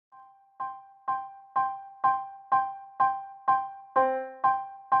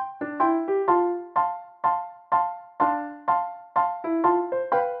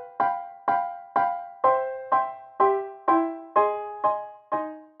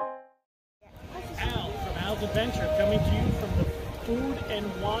World's Adventure, coming to you from the Food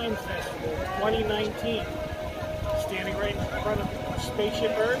and Wine Festival 2019. Standing right in front of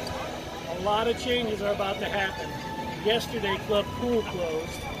Spaceship Earth. A lot of changes are about to happen. Yesterday, Club Cool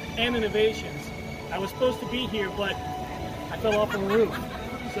closed, and Innovations. I was supposed to be here, but I fell off a roof.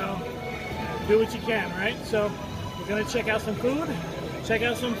 So, do what you can, right? So, we're gonna check out some food, check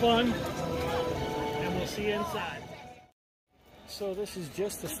out some fun, and we'll see you inside. So this is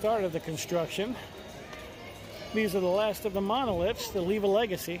just the start of the construction. These are the last of the monoliths that leave a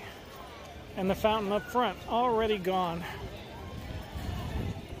legacy. And the fountain up front, already gone.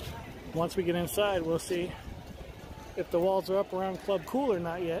 Once we get inside, we'll see if the walls are up around Club Cool or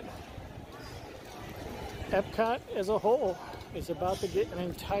not yet. Epcot as a whole is about to get an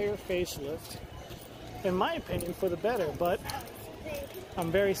entire facelift. In my opinion, for the better, but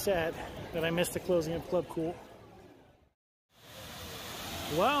I'm very sad that I missed the closing of Club Cool.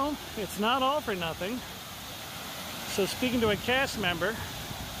 Well, it's not all for nothing. So speaking to a cast member,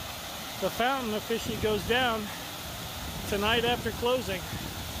 the fountain officially goes down tonight after closing.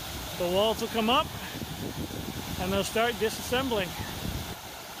 The walls will come up and they'll start disassembling.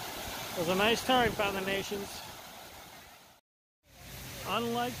 It was a nice time, Fountain Nations.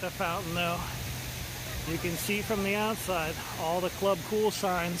 Unlike the fountain though, you can see from the outside all the Club Cool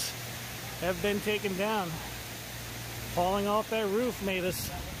signs have been taken down. Falling off that roof made us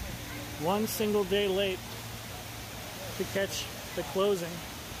one single day late to catch the closing.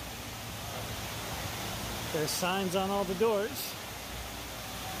 There's signs on all the doors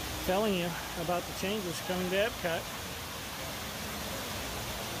telling you about the changes coming to Epcot.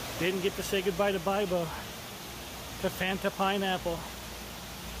 Didn't get to say goodbye to Bibo, to Fanta Pineapple.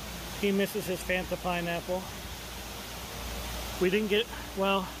 He misses his Fanta Pineapple. We didn't get,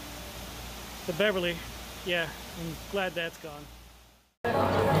 well, the Beverly. Yeah, I'm glad that's gone.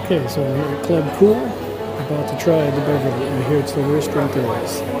 Okay, so we're here at Club Cool, about to try the Beverly, and here it's the worst drink there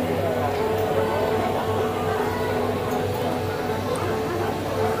is.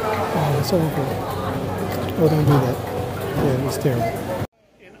 Oh, it's awful. Oh, don't do that. Yeah, it's terrible.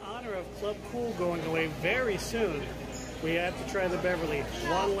 In honor of Club Cool going away very soon, we have to try the Beverly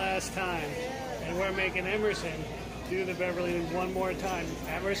one last time. And we're making Emerson do the Beverly one more time.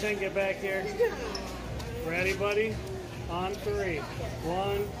 Emerson, get back here. Ready, buddy? On 3.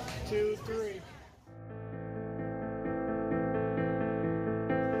 1, 2, 3.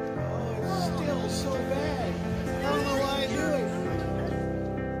 Oh, it's still so bad. I don't know why I do it.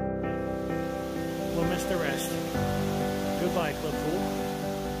 We'll miss the rest. Goodbye, Club Cool.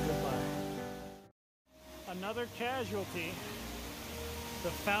 Goodbye. Another casualty.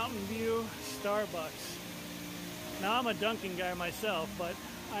 The Fountain View Starbucks. Now, I'm a Dunkin' guy myself, but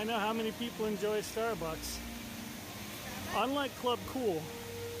I know how many people enjoy Starbucks. Unlike Club Cool,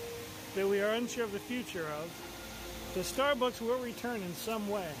 that we are unsure of the future of, the Starbucks will return in some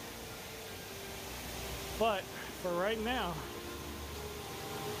way. But for right now,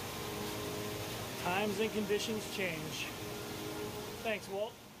 times and conditions change. Thanks,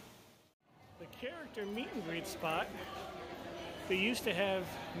 Walt. The character meet and greet spot that used to have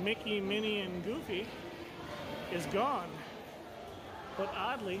Mickey, Minnie, and Goofy is gone. But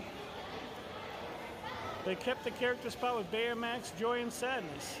oddly, they kept the character spot with Baymax, Joy, and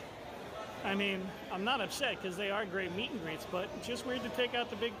Sadness. I mean, I'm not upset because they are great meet and greets, but it's just weird to take out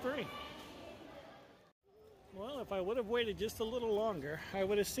the big three. Well, if I would have waited just a little longer, I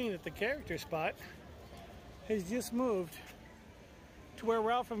would have seen that the character spot has just moved to where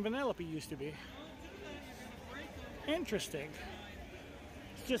Ralph and Vanellope used to be. Interesting.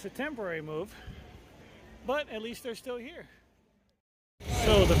 It's just a temporary move, but at least they're still here.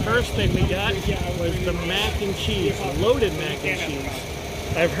 So the first thing we got was the mac and cheese, loaded mac and cheese.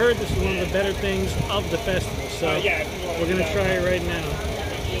 I've heard this is one of the better things of the festival, so we're going to try it right now.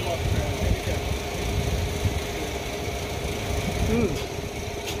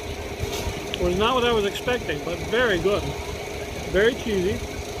 It was not what I was expecting, but very good. Very cheesy.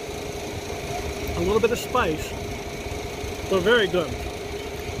 A little bit of spice, but very good.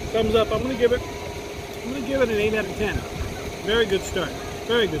 Thumbs up. I'm going to give it an 8 out of 10. Very good start.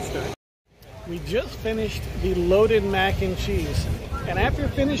 Very good start. We just finished the loaded mac and cheese. And after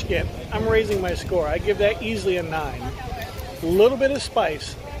finishing it, I'm raising my score. I give that easily a 9. A little bit of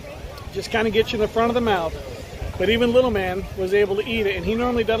spice. Just kind of gets you in the front of the mouth. But even Little Man was able to eat it. And he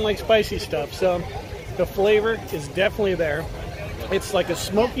normally doesn't like spicy stuff. So the flavor is definitely there. It's like a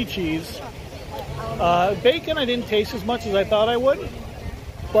smoky cheese. Bacon I didn't taste as much as I thought I would.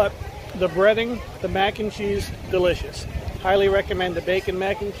 But the breading, the mac and cheese, delicious. Highly recommend the bacon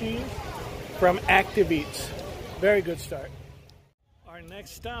mac and cheese from Active Eats. Very good start. Our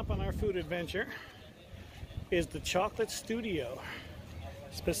next stop on our food adventure is the Chocolate Studio.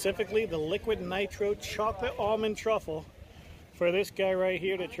 Specifically the liquid nitro chocolate almond truffle for this guy right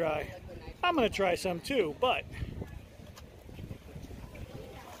here to try. I'm going to try some too, but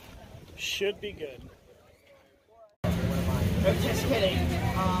should be good. Just kidding.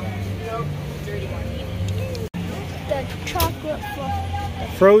 No, dirty one. The chocolate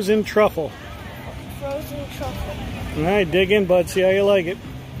Frozen truffle. frozen truffle. All right, dig in, bud. See how you like it.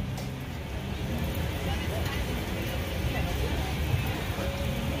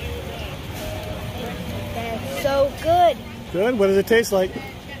 That's so good. Good. What does it taste like?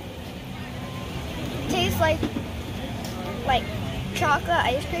 Tastes like chocolate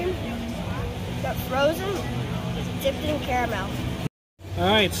ice cream, but frozen, dipped in caramel. All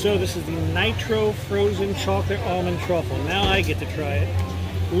right, so this is the Nitro Frozen Chocolate Almond Truffle. Now I get to try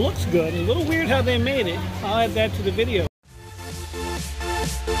it. Looks good. A little weird how they made it. I'll add that to the video.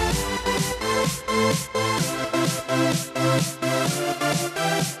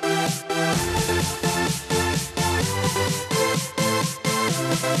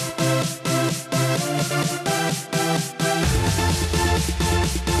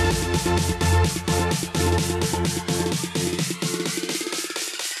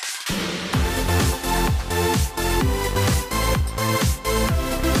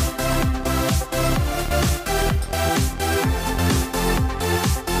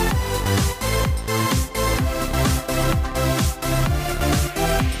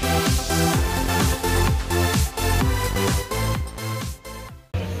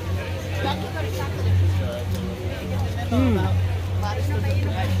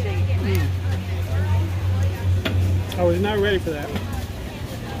 I was not ready for that.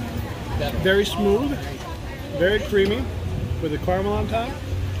 Very smooth, very creamy, with the caramel on top.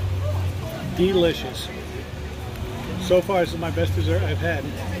 Delicious. So far, this is my best dessert I've had,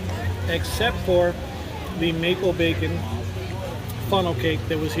 except for the maple bacon funnel cake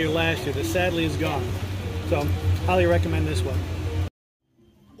that was here last year that sadly is gone. So, highly recommend this one.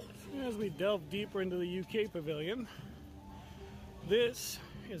 As we delve deeper into the UK pavilion, this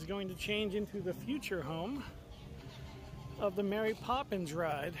is going to change into the future home of the Mary Poppins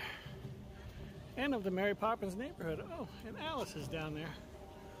ride and of the Mary Poppins neighborhood. Oh, and Alice is down there.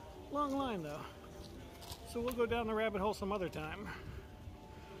 Long line though. So we'll go down the rabbit hole some other time.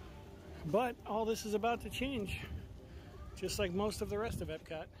 But all this is about to change, just like most of the rest of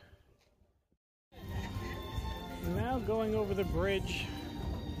Epcot. Now going over the bridge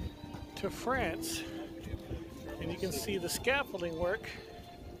to France, and you can see the scaffolding work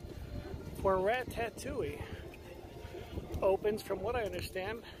for Ratatouille. Opens, from what I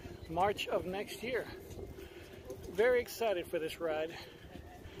understand, March of next year. Very excited for this ride.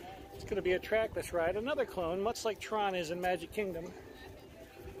 It's going to be a trackless ride, another clone, much like Tron is in Magic Kingdom.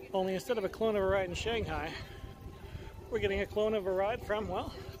 Only instead of a clone of a ride in Shanghai, we're getting a clone of a ride from,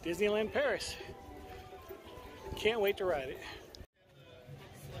 well, Disneyland Paris. Can't wait to ride it.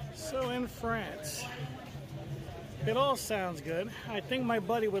 So in France, it all sounds good. I think my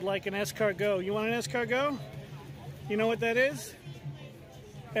buddy would like an escargot. You want an escargot? You know what that is?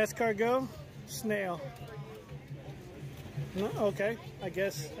 Escargot? Snail. No? Okay. I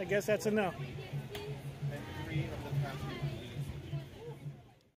guess that's a no.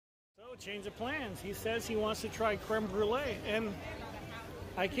 So, change of plans. He says he wants to try creme brulee, and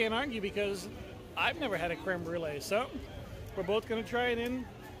I can't argue because I've never had a creme brulee. So, we're both going to try it in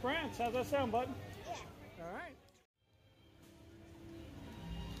France. How's that sound, bud? Yeah. All right.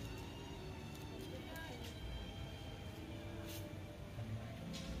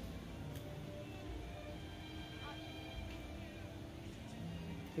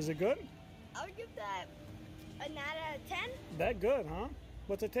 Is it good? I would give that a 9 out of 10. That good, huh?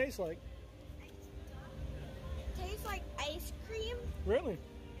 What's it taste like? Tastes like ice cream, Really?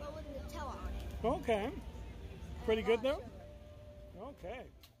 but with Nutella on it. Okay. Pretty good though? Okay.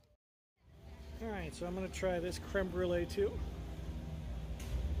 Alright, so I'm going to try this creme brulee too.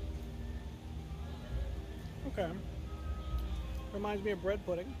 Okay. Reminds me of bread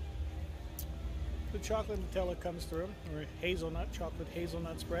pudding. The chocolate Nutella comes through, or hazelnut, chocolate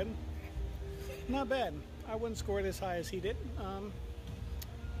hazelnut spread. Not bad. I wouldn't score it as high as he did.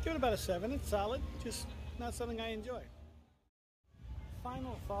 Give it about a 7. It's solid, just not something I enjoy.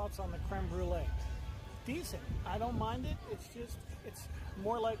 Final thoughts on the creme brulee. Decent. I don't mind it. It's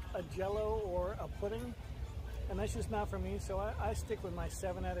more like a jello or a pudding, and that's just not for me, so I stick with my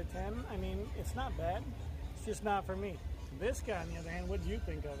 7 out of 10. I mean, it's not bad. It's just not for me. This guy, on the other hand, what do you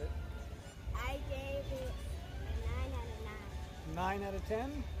think of it? I gave it a 9 out of 9. 9 out of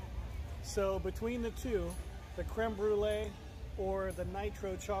 10? So between the two, the creme brulee or the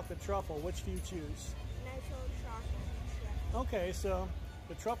nitro chocolate truffle, which do you choose? Nitro Okay, so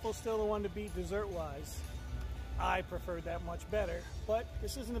the truffle's still the one to beat dessert-wise. I preferred that much better, but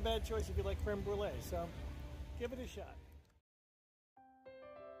this isn't a bad choice if you like creme brulee, so give it a shot.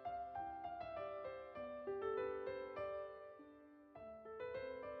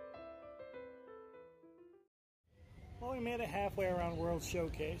 Well, we made it halfway around World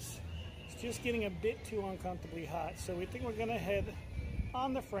Showcase. It's just getting a bit too uncomfortably hot, so we think we're going to head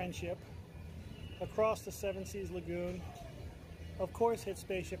on the Friendship across the Seven Seas Lagoon. Of course, hit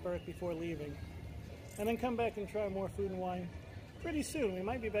Spaceship Earth before leaving, and then come back and try more food and wine pretty soon. We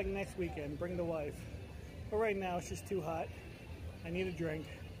might be back next weekend, bring the wife. But right now, it's just too hot. I need a drink,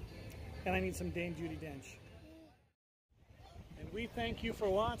 and I need some Dame Judi Dench. And we thank you for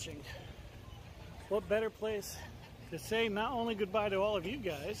watching. What better place to say not only goodbye to all of you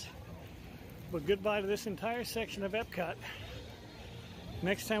guys, but goodbye to this entire section of Epcot.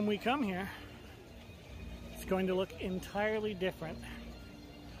 Next time we come here, it's going to look entirely different.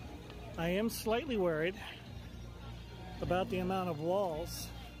 I am slightly worried about the amount of walls,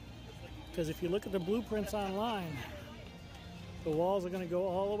 because if you look at the blueprints online, the walls are going to go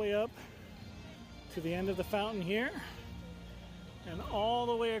all the way up to the end of the fountain here and all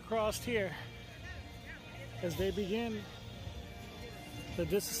the way across here as they begin the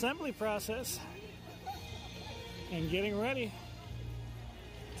disassembly process and getting ready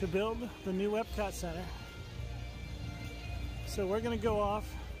to build the new Epcot Center. So we're going to go off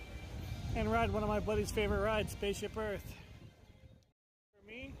and ride one of my buddy's favorite rides, Spaceship Earth. For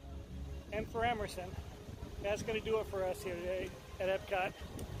me and for Emerson, that's going to do it for us here today at Epcot.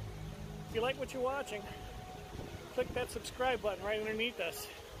 If you like what you're watching, click that subscribe button right underneath us.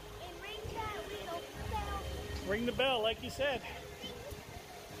 And ring that little bell. Ring the bell, like you said.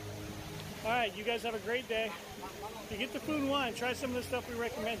 All right, you guys have a great day. If you get the food and wine, try some of the stuff we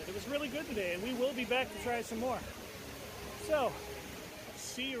recommended. It was really good today, and we will be back to try some more. So,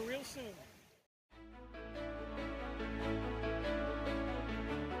 see you real soon.